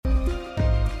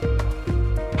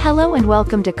Hello and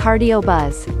welcome to Cardio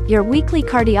Buzz, your weekly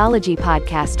cardiology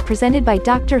podcast presented by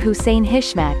Dr. Hussein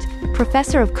Hishmat,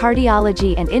 Professor of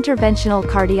Cardiology and Interventional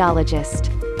Cardiologist.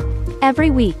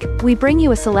 Every week, we bring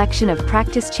you a selection of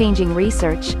practice-changing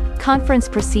research, conference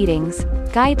proceedings,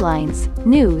 guidelines,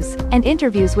 news, and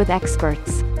interviews with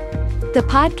experts. The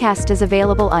podcast is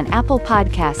available on Apple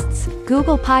Podcasts,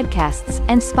 Google Podcasts,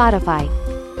 and Spotify.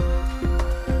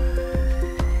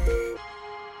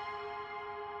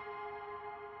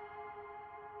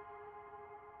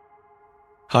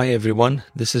 Hi everyone,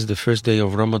 this is the first day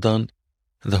of Ramadan,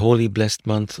 the holy blessed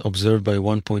month observed by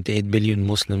 1.8 billion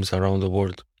Muslims around the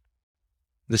world.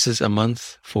 This is a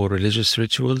month for religious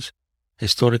rituals,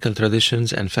 historical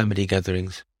traditions, and family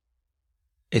gatherings.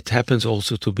 It happens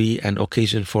also to be an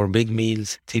occasion for big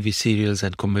meals, TV serials,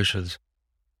 and commercials.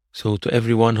 So to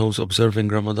everyone who's observing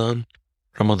Ramadan,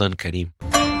 Ramadan Kareem.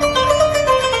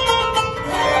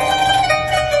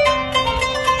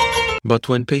 But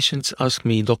when patients ask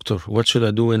me, Doctor, what should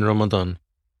I do in Ramadan?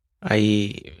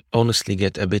 I honestly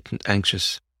get a bit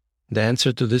anxious. The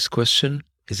answer to this question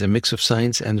is a mix of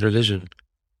science and religion.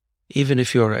 Even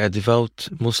if you are a devout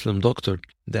Muslim doctor,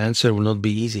 the answer will not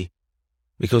be easy,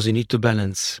 because you need to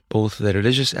balance both the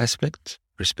religious aspect,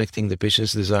 respecting the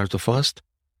patient's desire to fast,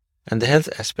 and the health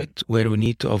aspect, where we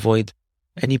need to avoid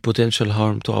any potential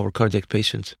harm to our cardiac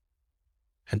patients.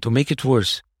 And to make it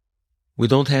worse, we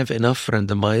don't have enough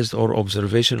randomized or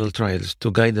observational trials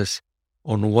to guide us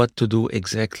on what to do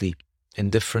exactly in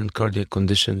different cardiac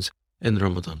conditions in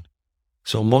Ramadan.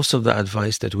 So most of the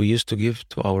advice that we used to give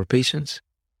to our patients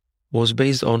was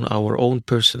based on our own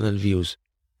personal views,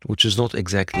 which is not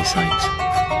exactly science.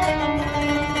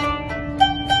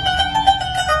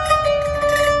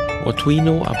 What we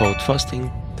know about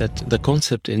fasting, that the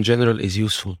concept in general is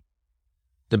useful.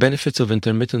 The benefits of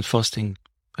intermittent fasting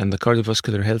and the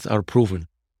cardiovascular health are proven.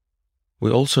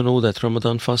 We also know that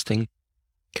Ramadan fasting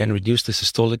can reduce the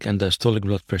systolic and diastolic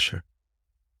blood pressure.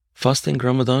 Fasting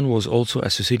Ramadan was also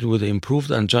associated with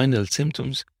improved anginal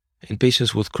symptoms in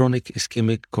patients with chronic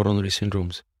ischemic coronary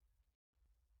syndromes.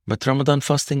 But Ramadan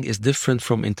fasting is different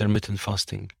from intermittent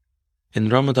fasting. In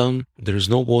Ramadan, there is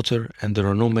no water and there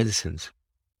are no medicines.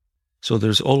 So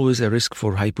there's always a risk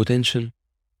for hypotension,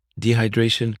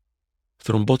 dehydration,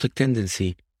 thrombotic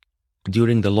tendency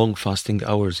during the long fasting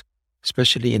hours,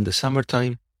 especially in the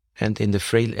summertime and in the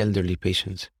frail elderly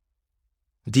patients.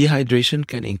 Dehydration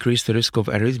can increase the risk of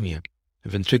arrhythmia,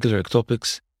 ventricular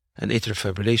ectopics, and atrial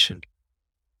fibrillation.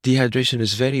 Dehydration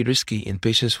is very risky in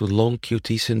patients with long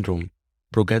QT syndrome,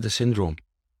 Brugada syndrome,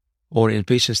 or in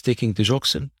patients taking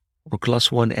digoxin or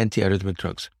class 1 antiarrhythmic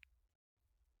drugs.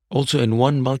 Also, in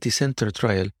one multi-center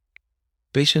trial,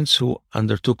 patients who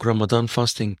undertook Ramadan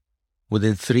fasting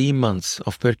within 3 months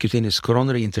of percutaneous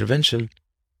coronary intervention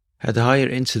had a higher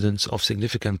incidence of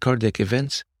significant cardiac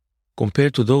events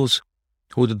compared to those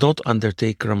who did not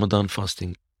undertake Ramadan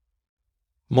fasting.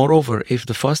 Moreover, if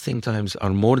the fasting times are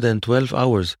more than 12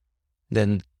 hours,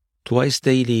 then twice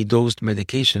daily dosed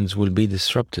medications will be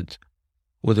disrupted,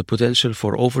 with the potential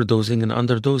for overdosing and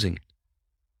underdosing.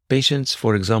 Patients,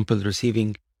 for example,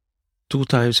 receiving 2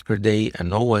 times per day a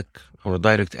NOAC or a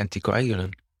direct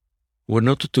anticoagulant were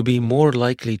noted to be more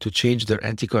likely to change their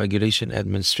anticoagulation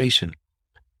administration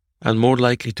and more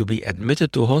likely to be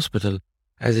admitted to hospital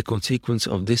as a consequence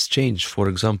of this change, for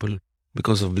example,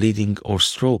 because of bleeding or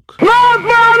stroke.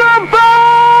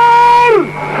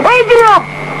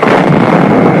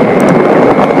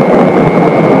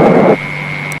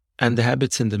 And the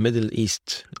habits in the Middle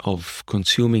East of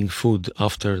consuming food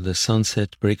after the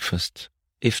sunset breakfast,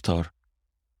 iftar,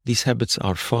 these habits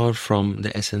are far from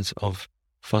the essence of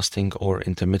fasting or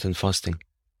intermittent fasting.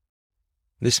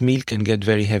 This meal can get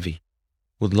very heavy,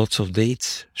 with lots of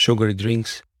dates, sugary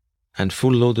drinks, and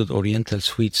full-loaded oriental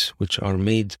sweets which are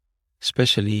made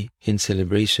especially in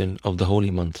celebration of the holy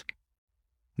month.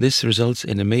 This results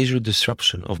in a major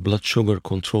disruption of blood sugar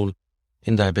control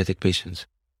in diabetic patients.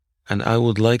 And I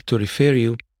would like to refer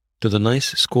you to the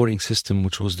NICE scoring system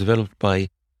which was developed by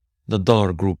the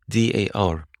DAR group,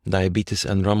 DAR, Diabetes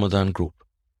and Ramadan group,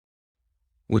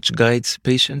 which guides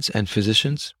patients and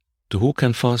physicians to who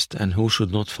can fast and who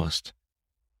should not fast.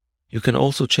 You can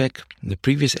also check the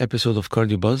previous episode of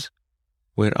Cardio Buzz,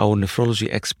 where our nephrology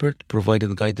expert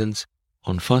provided guidance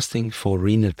on fasting for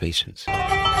renal patients.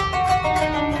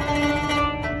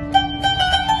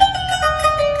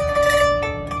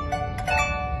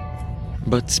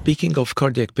 But speaking of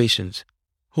cardiac patients,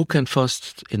 who can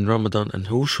fast in Ramadan and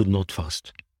who should not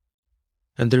fast?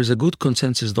 And there is a good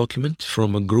consensus document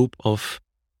from a group of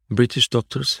British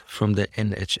doctors from the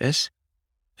NHS.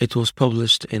 It was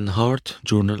published in Heart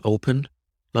Journal Open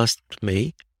last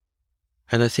May,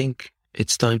 And I think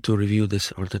it's time to review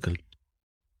this article.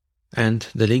 And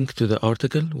the link to the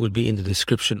article will be in the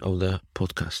description of the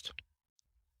podcast.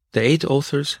 The 8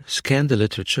 authors scanned the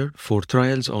literature for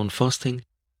trials on fasting,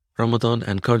 Ramadan,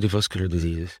 and cardiovascular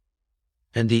diseases,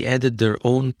 and they added their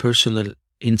own personal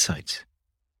insights.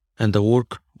 And the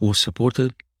work was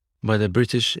supported by the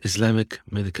British Islamic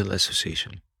Medical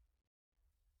Association.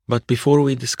 But before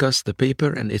we discuss the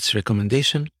paper and its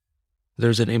recommendation,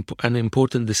 there's an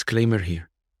important disclaimer here.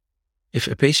 If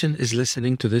a patient is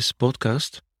listening to this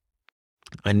podcast,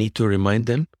 I need to remind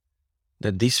them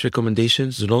that these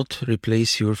recommendations do not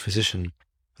replace your physician.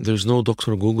 There's no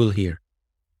Dr. Google here.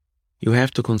 You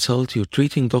have to consult your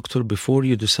treating doctor before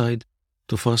you decide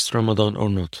to fast Ramadan or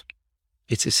not.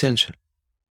 It's essential.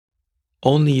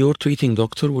 Only your treating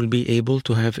doctor will be able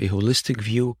to have a holistic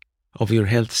view of your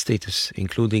health status,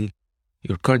 including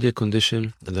your cardiac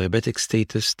condition, the diabetic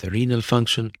status, the renal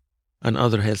function, and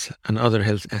other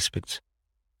health aspects.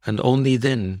 And only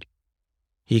then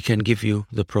he can give you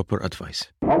the proper advice.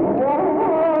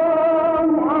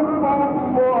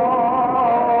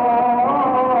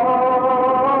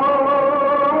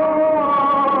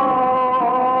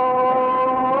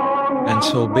 And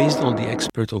so, based on the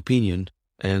expert opinion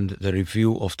and the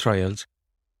review of trials,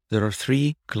 there are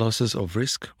 3 classes of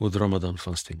risk with Ramadan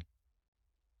fasting.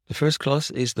 The first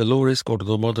class is the low risk or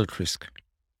the moderate risk,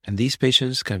 and these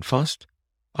patients can fast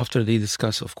after they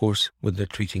discuss, of course, with their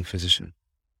treating physician.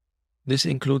 This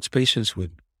includes patients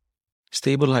with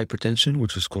stable hypertension,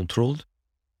 which is controlled,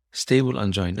 stable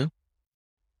angina,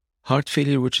 heart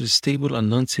failure, which is stable and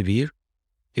non-severe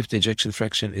if the ejection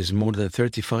fraction is more than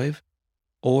 35,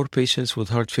 or patients with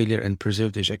heart failure and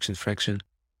preserved ejection fraction,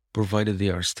 provided they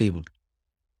are stable.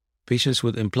 Patients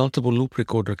with implantable loop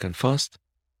recorder can fast.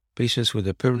 Patients with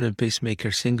a permanent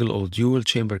pacemaker, single or dual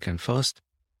chamber, can fast.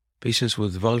 Patients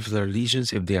with valvular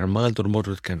lesions, if they are mild or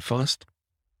moderate, can fast.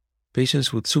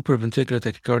 Patients with supraventricular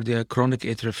tachycardia, chronic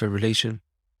atrial fibrillation,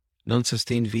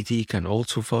 non-sustained VT can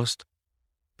also fast.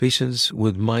 Patients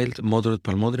with mild, moderate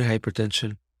pulmonary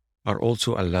hypertension are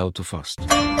also allowed to fast.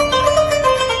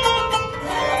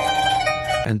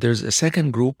 And there's a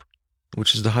second group,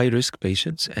 which is the high-risk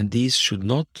patients, and these should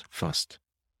not fast.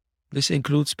 This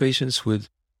includes patients with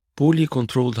poorly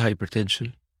controlled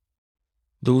hypertension,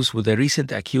 those with a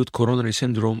recent acute coronary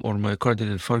syndrome or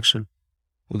myocardial infarction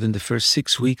within the first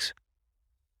 6 weeks,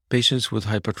 patients with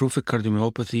hypertrophic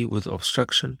cardiomyopathy with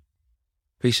obstruction,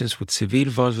 patients with severe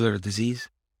valvular disease,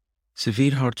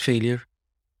 severe heart failure,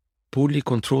 poorly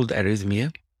controlled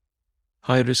arrhythmia,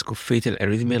 high risk of fatal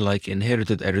arrhythmia like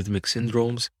inherited arrhythmic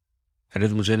syndromes,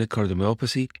 arrhythmogenic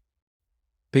cardiomyopathy,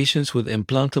 patients with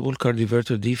implantable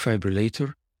cardioverter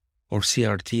defibrillator or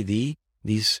CRTD,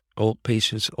 these all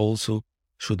patients also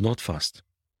should not fast.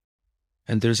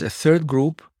 And there's a third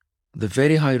group, the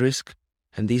very high risk,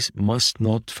 and these must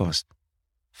not fast.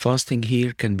 Fasting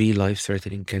here can be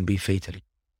life-threatening, can be fatal.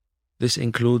 This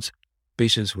includes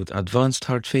patients with advanced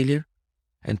heart failure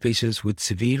and patients with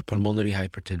severe pulmonary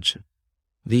hypertension.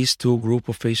 These 2 groups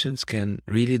of patients can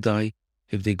really die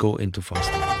if they go into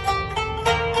fasting.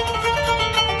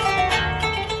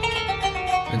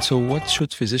 And so what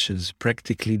should physicians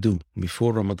practically do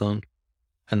before Ramadan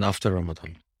and after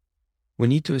Ramadan? We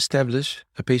need to establish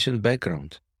a patient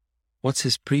background. What's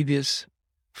his previous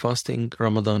fasting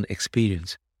Ramadan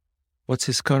experience? What's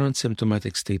his current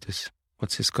symptomatic status?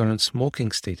 What's his current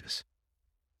smoking status?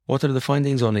 What are the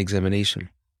findings on examination?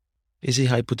 Is he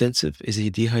hypotensive? Is he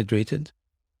dehydrated?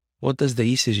 What does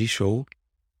the ECG show?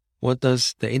 What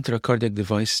does the intracardiac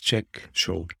device check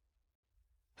show?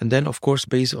 And then, of course,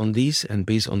 based on these and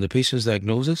based on the patient's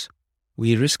diagnosis,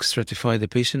 we risk stratify the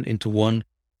patient into one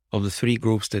of the 3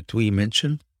 groups that we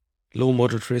mentioned: low,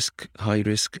 moderate risk, high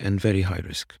risk, and very high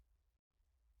risk.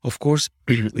 Of course,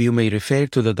 you may refer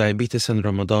to the diabetes and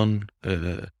Ramadan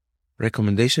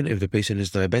recommendation if the patient is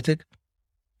diabetic,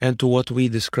 and to what we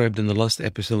described in the last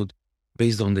episode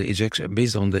based on the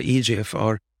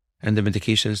EGFR and the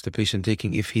medications the patient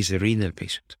taking if he's a renal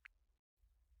patient.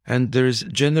 And there is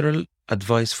general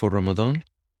advice for Ramadan: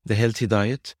 the healthy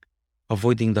diet,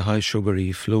 avoiding the high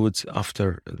sugary fluids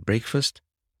after breakfast,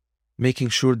 making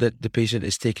sure that the patient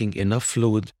is taking enough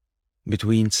fluid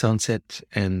between sunset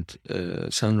and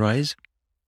sunrise.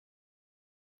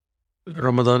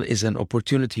 Ramadan is an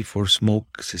opportunity for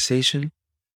smoke cessation.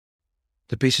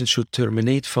 The patient should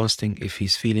terminate fasting if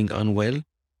he's feeling unwell.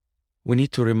 We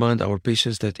need to remind our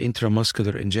patients that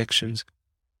intramuscular injections,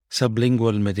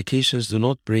 sublingual medications do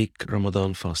not break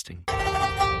Ramadan fasting.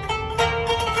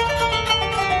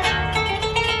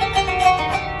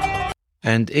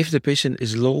 And if the patient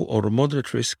is low or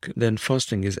moderate risk, then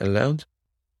fasting is allowed.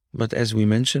 But as we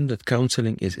mentioned, that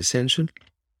counseling is essential,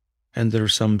 and there are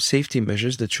some safety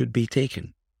measures that should be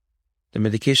taken. The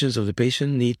medications of the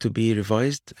patient need to be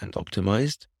revised and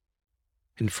optimized.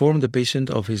 Inform the patient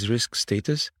of his risk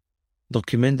status.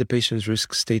 Document the patient's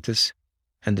risk status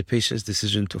and the patient's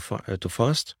decision to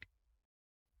fast.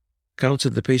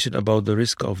 Counsel the patient about the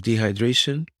risk of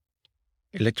dehydration,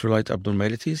 electrolyte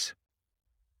abnormalities.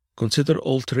 Consider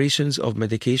alterations of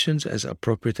medications as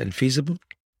appropriate and feasible.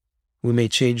 We may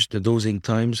change the dosing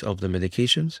times of the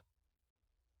medications.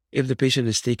 If the patient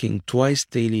is taking twice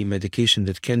daily medication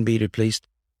that can be replaced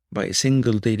by a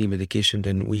single daily medication,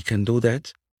 then we can do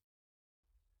that.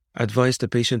 Advise the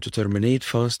patient to terminate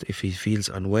fast if he feels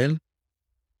unwell.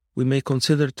 We may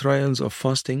consider trials of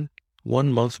fasting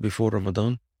 1 month before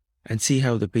Ramadan and see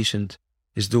how the patient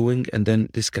is doing, and then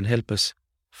this can help us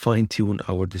fine-tune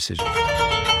our decision.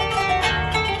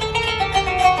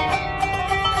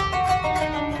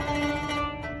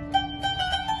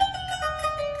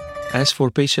 As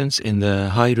for patients in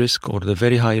the high risk or the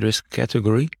very high risk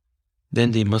category,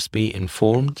 then they must be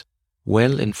informed,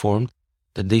 well informed,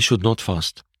 that they should not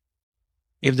fast.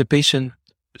 If the patient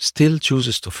still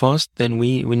chooses to fast, then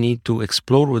we need to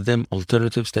explore with them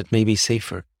alternatives that may be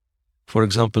safer. For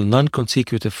example,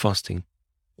 non-consecutive fasting.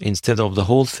 Instead of the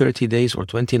whole 30 days or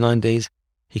 29 days,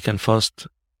 he can fast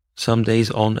some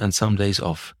days on and some days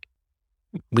off.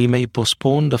 We may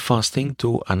postpone the fasting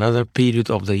to another period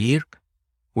of the year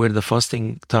where the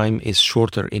fasting time is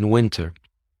shorter in winter.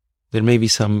 There may be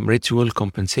some ritual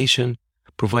compensation,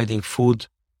 providing food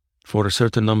for a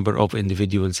certain number of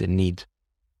individuals in need.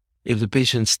 If the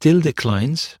patient still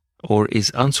declines or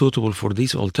is unsuitable for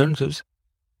these alternatives,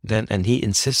 then and he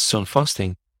insists on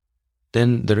fasting,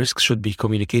 then the risk should be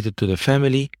communicated to the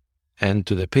family and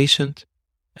to the patient,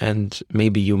 and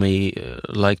maybe you may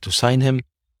like to sign him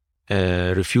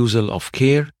a refusal of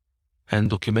care and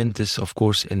document this, of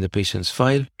course, in the patient's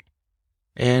file.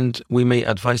 And we may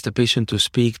advise the patient to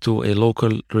speak to a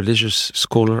local religious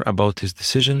scholar about his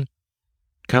decision,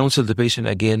 counsel the patient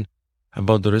again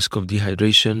about the risk of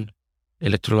dehydration,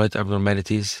 electrolyte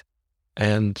abnormalities,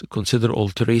 and consider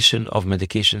alteration of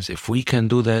medications if we can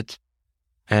do that,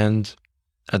 and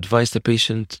advise the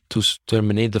patient to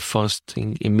terminate the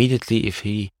fasting immediately if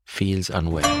he feels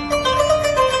unwell.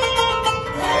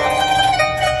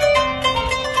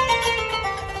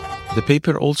 The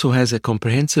paper also has a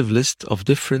comprehensive list of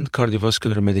different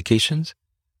cardiovascular medications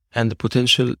and the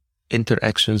potential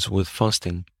interactions with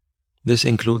fasting. This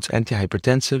includes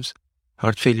antihypertensives,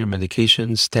 heart failure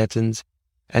medications, statins,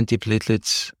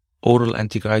 antiplatelets, oral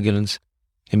anticoagulants,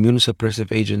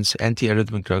 immunosuppressive agents,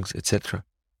 antiarrhythmic drugs, etc.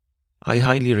 I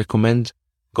highly recommend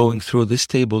going through this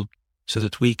table so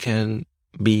that we can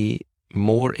be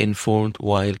more informed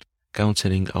while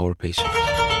counseling our patients.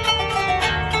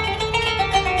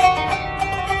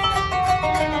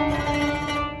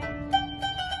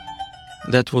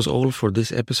 That was all for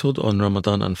this episode on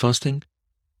Ramadan and fasting.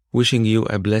 Wishing you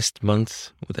a blessed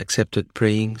month with accepted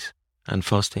prayings and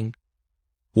fasting,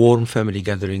 warm family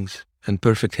gatherings, and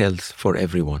perfect health for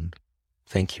everyone.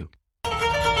 Thank you.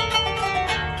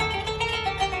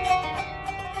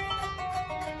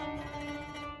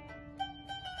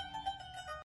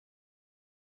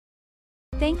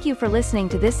 Thank you for listening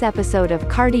to this episode of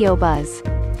Cardio Buzz.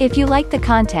 If you like the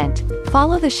content,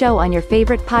 follow the show on your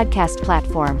favorite podcast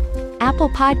platform: Apple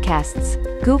Podcasts,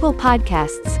 Google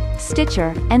Podcasts,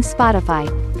 Stitcher, and Spotify.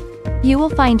 You will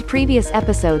find previous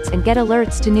episodes and get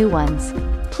alerts to new ones.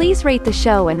 Please rate the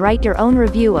show and write your own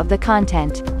review of the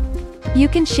content. You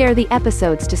can share the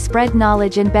episodes to spread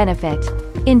knowledge and benefit.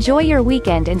 Enjoy your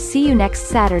weekend and see you next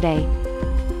Saturday.